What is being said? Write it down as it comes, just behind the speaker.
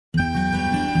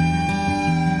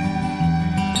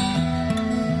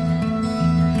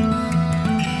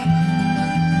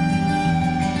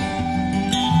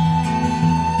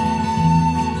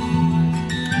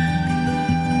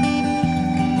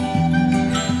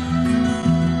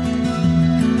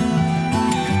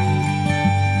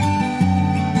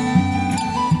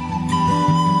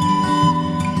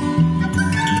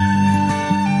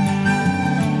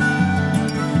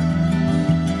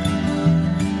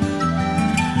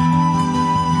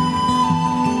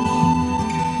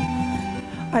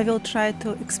I will try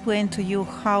to explain to you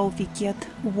how we get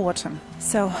water.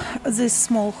 So this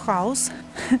small house,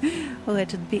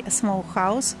 let it be a small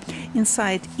house,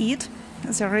 inside it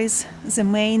there is the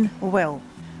main well.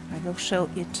 I will show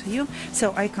it to you.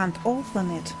 So I can't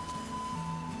open it.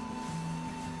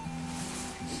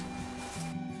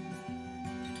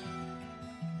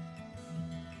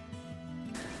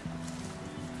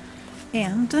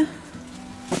 And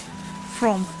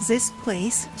from this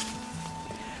place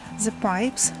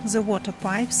the water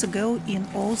pipes go in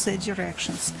all the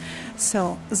directions.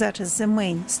 So that is the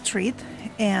main street,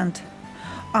 and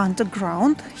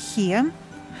underground here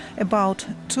about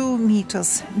 2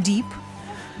 meters deep,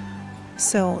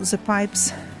 so the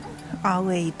pipes are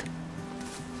laid.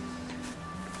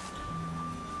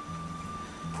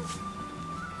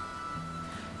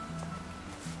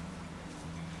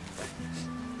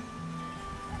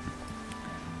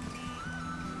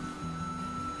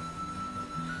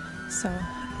 So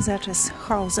that is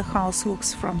how the house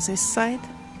looks from this side.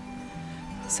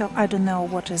 So I don't know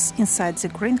what is inside the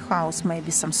greenhouse, maybe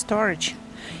some storage.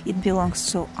 It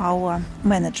belongs to our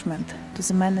management, to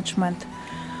the management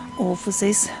of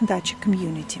this Dacha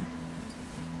community,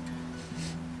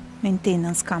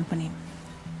 maintenance company.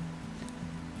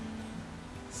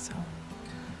 So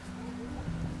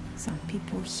some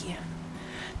people here.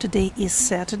 Today is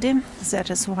Saturday,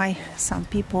 that is why some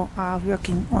people are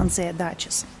working on their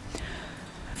dachas.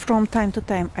 From time to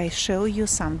time I show you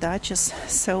some dachas,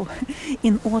 so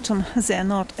in autumn they are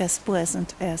not as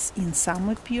pleasant as in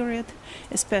summer period,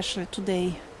 especially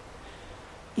today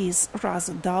is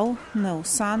rather dull, no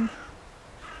sun,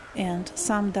 and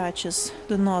some dachas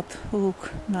do not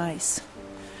look nice.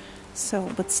 So,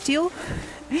 but still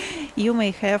you may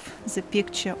have the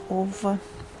picture of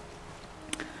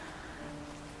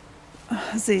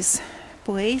this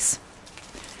place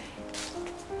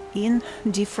in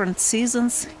different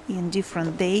seasons, in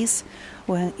different days,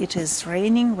 when it is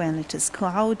raining, when it is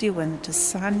cloudy, when it is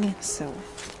sunny. So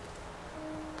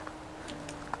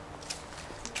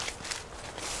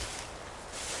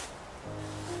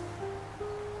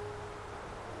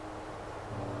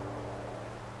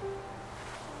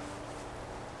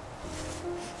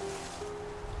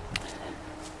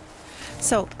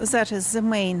that is the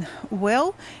main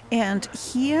well, and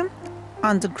here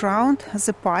underground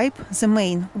the pipe, the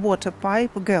main water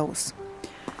pipe goes.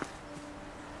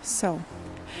 So,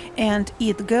 and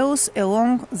it goes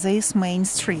along this main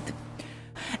street.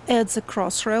 At the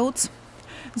crossroads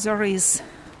there is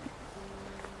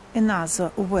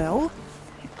another well,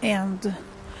 and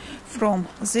from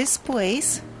this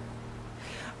place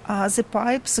the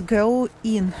pipes go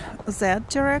in that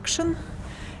direction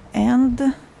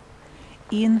and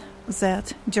in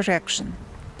that direction.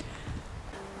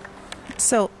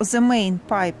 So the main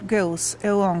pipe goes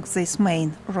along this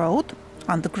main road,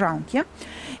 underground, yeah,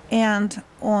 and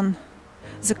on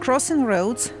the crossing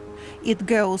roads it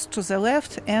goes to the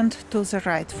left and to the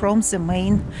right from the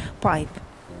main pipe.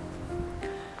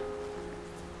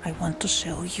 I want to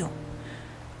show you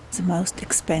the most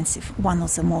expensive, one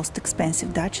of the most expensive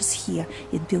dachas here.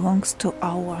 It belongs to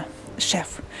our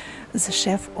chef, the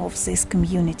chef of this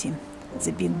community,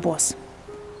 the big boss.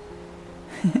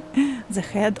 The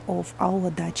head of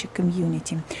our Dacha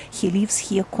community. He lives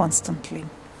here constantly,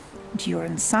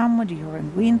 during summer,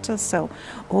 during winter, so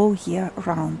all year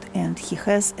round, and he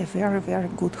has a very, very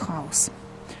good house.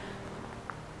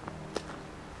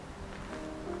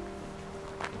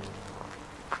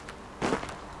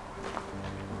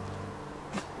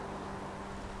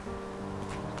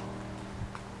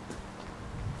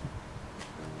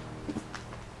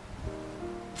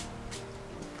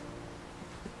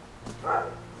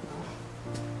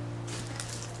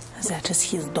 That is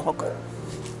his dog.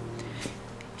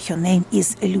 Her name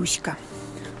is Lushka.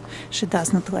 She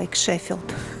does not like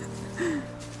Sheffield.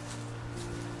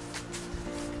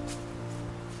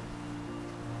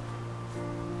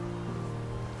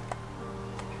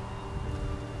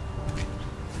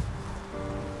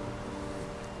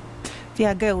 We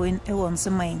are going along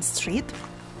the main street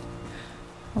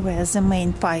where the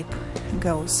main pipe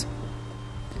goes.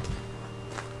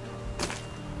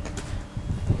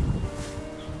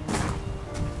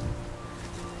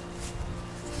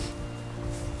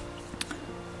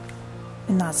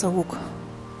 Another look on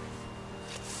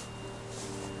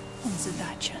the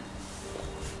Dacha.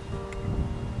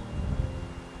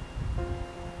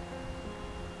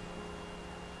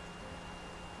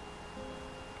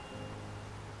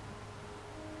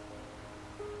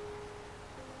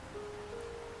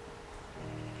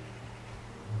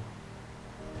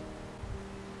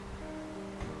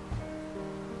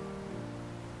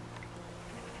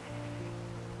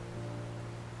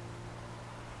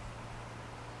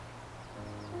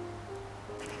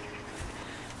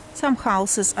 Some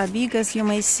houses are big, as you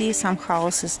may see, some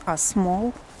houses are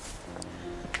small.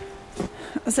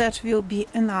 That will be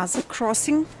another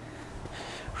crossing,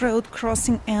 road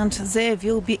crossing, and there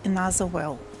will be another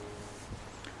well,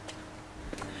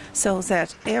 so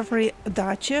that every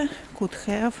dacha could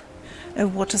have a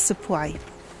water supply.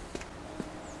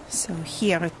 So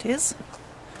here it is.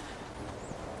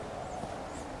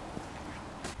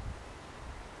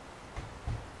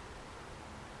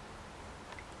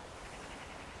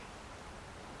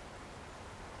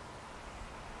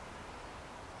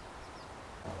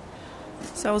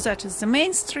 So that is the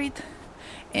main street,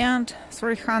 and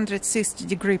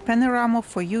 360-degree panorama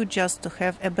for you just to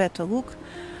have a better look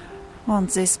on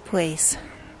this place.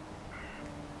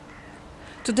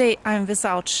 Today I'm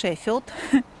without Sheffield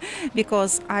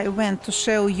because I went to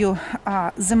show you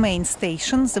the main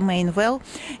station, the main well,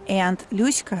 and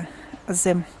Luськa,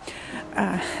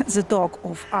 the dog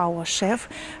of our chef,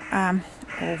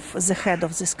 of the head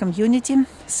of this community.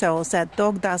 So that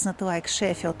dog does not like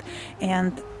Sheffield,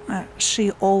 and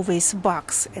she always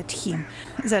barks at him.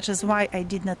 That is why I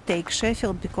did not take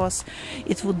Sheffield, because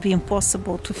it would be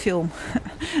impossible to film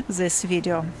this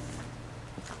video.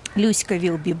 Luськa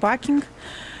will be barking,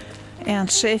 and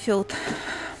Sheffield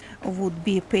would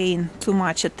be paying too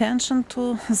much attention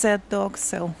to that dog.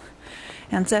 So,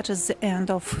 and that is the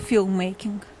end of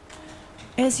filmmaking.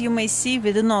 As you may see,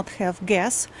 we do not have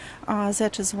gas.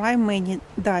 That is why many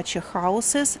dacha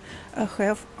houses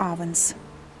have ovens.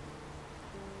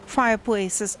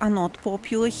 Fireplaces are not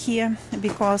popular here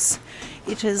because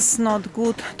it is not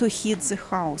good to heat the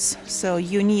house. So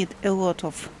you need a lot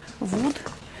of wood,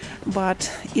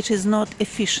 but it is not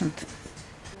efficient.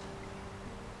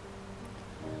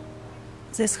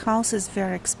 This house is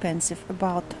very expensive,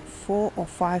 about 4 or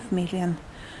 5 million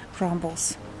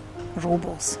rubles.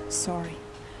 Sorry.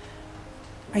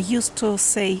 I used to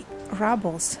say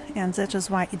rubles, and that is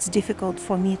why it's difficult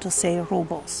for me to say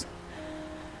rubles.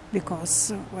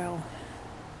 Because, well,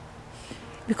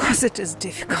 because it is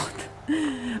difficult.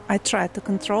 I try to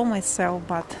control myself,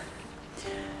 but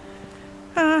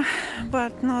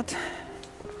not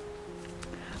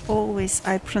always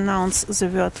I pronounce the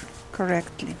word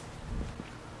correctly.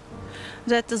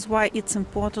 That is why it's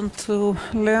important to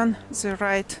learn the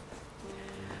right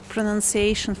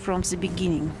pronunciation from the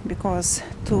beginning, because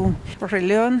to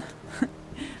relearn,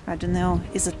 I don't know,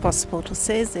 is it possible to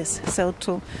say this? So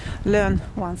to learn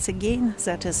once again,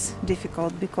 that is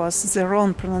difficult, because the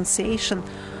wrong pronunciation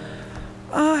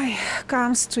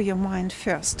comes to your mind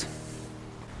first.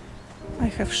 I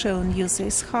have shown you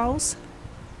this house.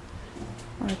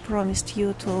 I promised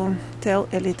you to tell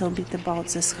a little bit about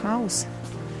this house.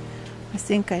 I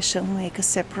think I shall make a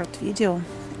separate video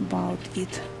about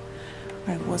it.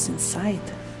 I was inside.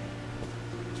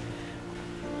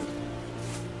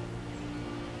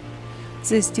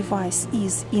 This device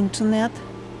is internet.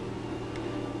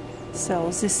 So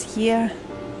this year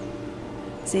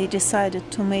they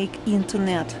decided to make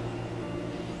internet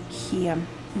here.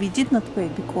 We did not pay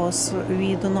because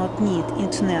we do not need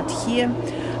internet here,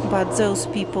 but those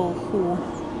people who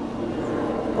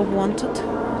wanted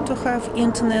to have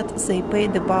internet, they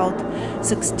paid about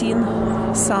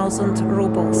 16,000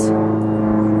 rubles.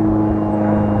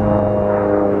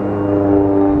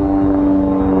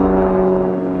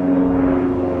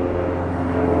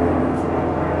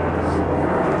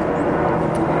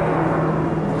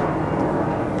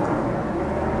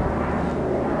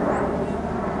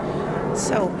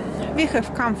 So we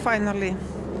have come finally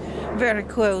very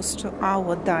close to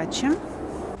our dacha.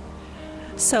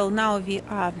 So now we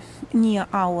are near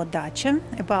our dacha,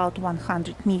 about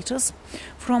 100 meters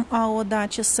from our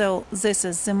dacha. So this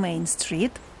is the main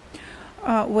street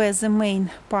where the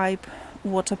main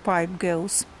water pipe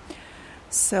goes.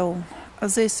 So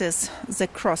this is the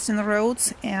crossing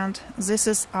roads, and this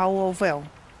is our well,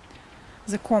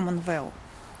 the common well.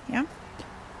 Yeah.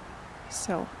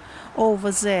 So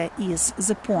over there is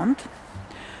the pond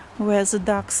where the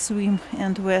ducks swim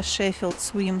and where Sheffield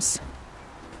swims.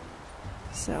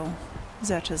 So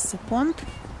that is the pond.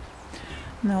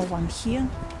 No one here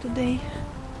today.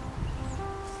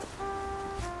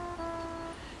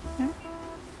 Yeah.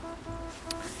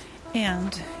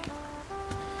 And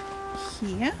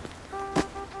here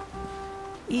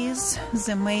is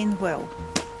the main well.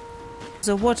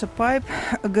 The water pipe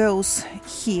goes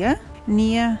here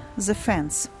near the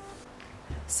fence.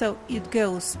 So it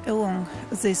goes along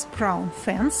this brown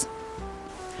fence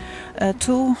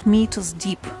 2 meters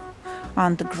deep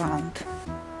underground,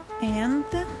 and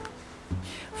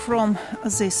from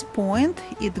this point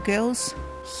it goes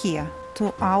here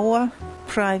to our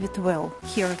private well.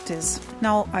 Here it is.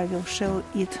 Now I will show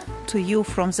it to you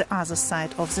from the other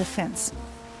side of the fence.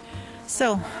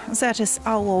 So that is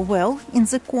our well in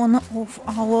the corner of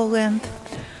our land,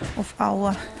 of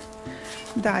our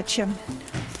dacha.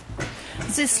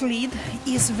 This lid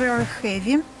is very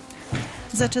heavy.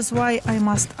 That is why I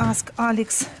must ask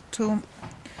Alex to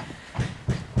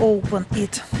open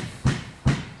it.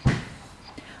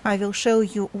 I will show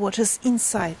you what is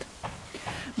inside.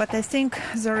 But I think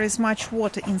there is much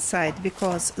water inside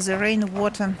because the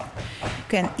rainwater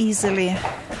can easily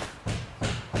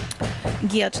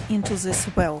get into this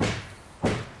well.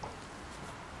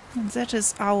 And that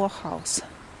is our house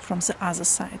from the other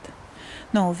side.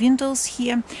 No windows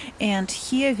here, and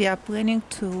here we are planning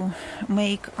to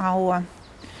make our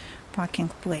parking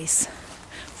place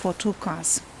for 2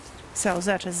 cars. So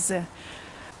that is the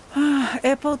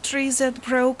apple tree that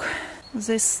broke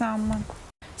this summer.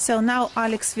 So now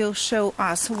Alex will show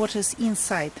us what is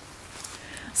inside.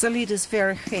 The lid is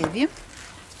very heavy,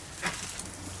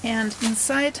 and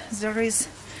inside there is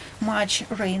much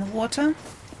rainwater,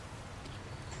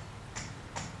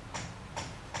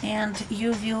 and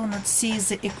you will not see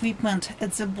the equipment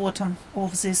at the bottom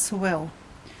of this well.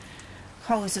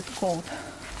 How is it called?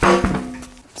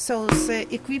 So the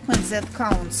equipment that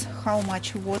counts how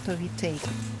much water we take.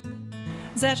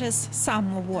 That is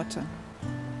summer water.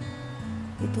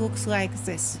 It looks like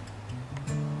this.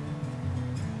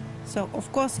 So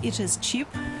of course it is cheap,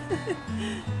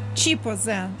 cheaper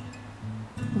than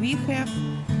we have.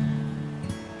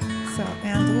 So,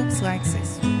 and looks like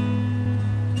this.